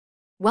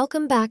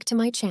Welcome back to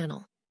my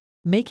channel.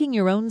 Making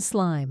your own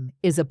slime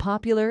is a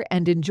popular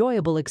and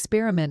enjoyable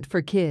experiment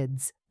for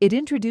kids. It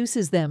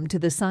introduces them to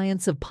the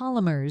science of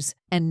polymers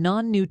and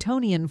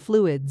non-Newtonian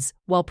fluids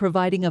while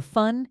providing a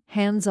fun,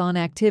 hands-on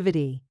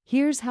activity.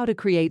 Here's how to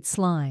create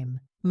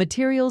slime.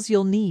 Materials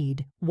you'll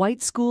need: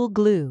 white school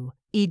glue,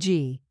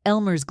 e.g.,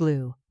 Elmer's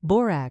glue,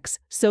 borax,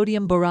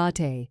 sodium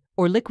borate,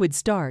 or liquid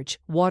starch,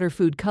 water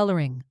food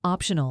coloring,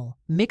 optional,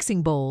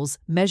 mixing bowls,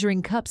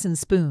 measuring cups and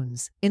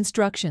spoons.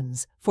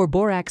 Instructions for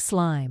borax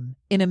slime.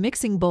 In a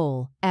mixing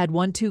bowl, add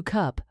 1/2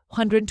 cup,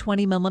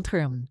 120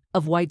 ml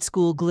of white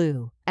school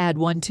glue. Add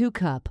 1/2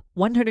 cup,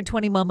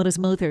 120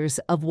 ml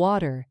of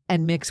water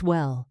and mix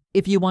well.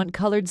 If you want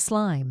colored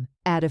slime,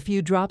 add a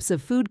few drops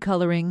of food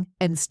coloring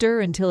and stir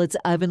until it's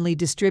evenly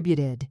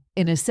distributed.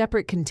 In a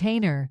separate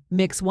container,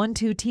 mix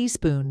 1/2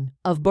 teaspoon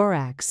of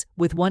borax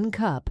with 1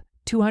 cup,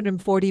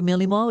 240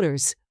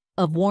 milliliters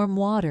of warm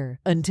water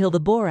until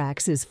the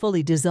borax is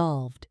fully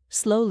dissolved.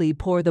 Slowly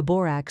pour the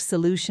borax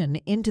solution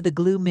into the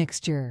glue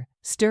mixture,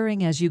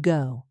 stirring as you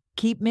go.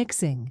 Keep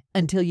mixing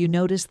until you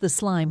notice the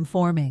slime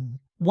forming.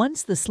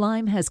 Once the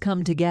slime has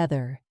come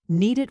together,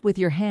 knead it with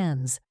your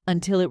hands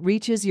until it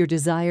reaches your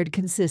desired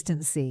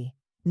consistency.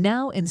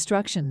 Now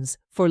instructions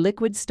for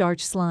liquid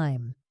starch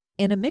slime.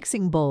 In a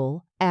mixing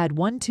bowl, add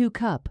 1/2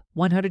 cup,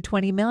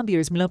 120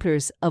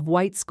 milliliters of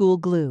white school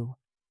glue.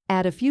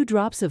 Add a few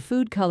drops of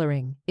food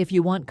coloring if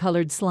you want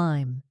colored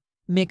slime.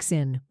 Mix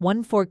in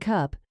 1/4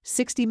 cup,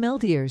 60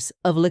 milliliters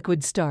of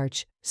liquid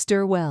starch.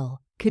 Stir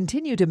well.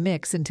 Continue to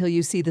mix until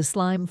you see the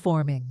slime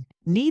forming.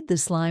 Knead the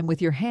slime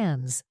with your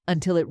hands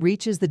until it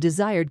reaches the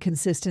desired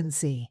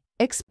consistency.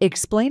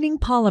 Explaining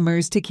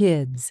polymers to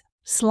kids.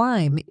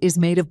 Slime is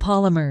made of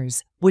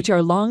polymers, which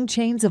are long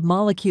chains of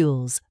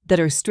molecules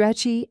that are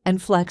stretchy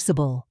and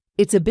flexible.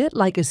 It's a bit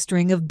like a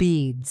string of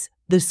beads.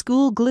 The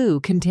school glue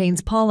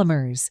contains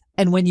polymers,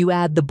 and when you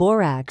add the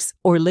borax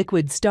or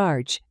liquid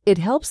starch, it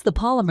helps the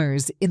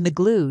polymers in the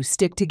glue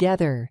stick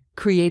together,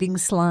 creating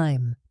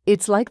slime.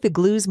 It's like the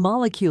glue's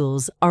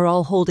molecules are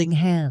all holding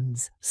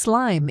hands.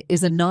 Slime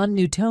is a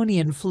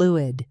non-Newtonian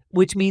fluid,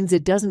 which means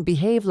it doesn't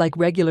behave like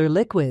regular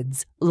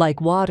liquids, like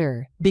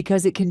water,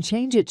 because it can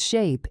change its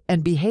shape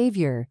and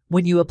behavior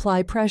when you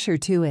apply pressure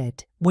to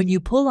it. When you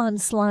pull on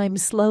slime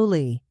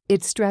slowly,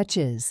 it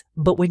stretches,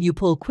 but when you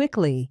pull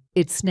quickly,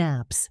 it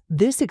snaps.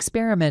 This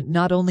experiment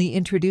not only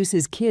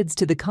introduces kids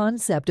to the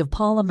concept of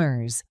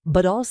polymers,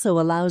 but also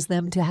allows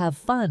them to have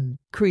fun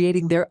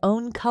creating their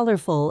own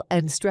colorful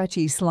and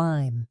stretchy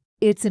slime.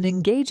 It's an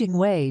engaging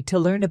way to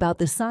learn about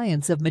the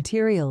science of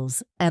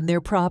materials and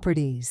their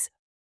properties.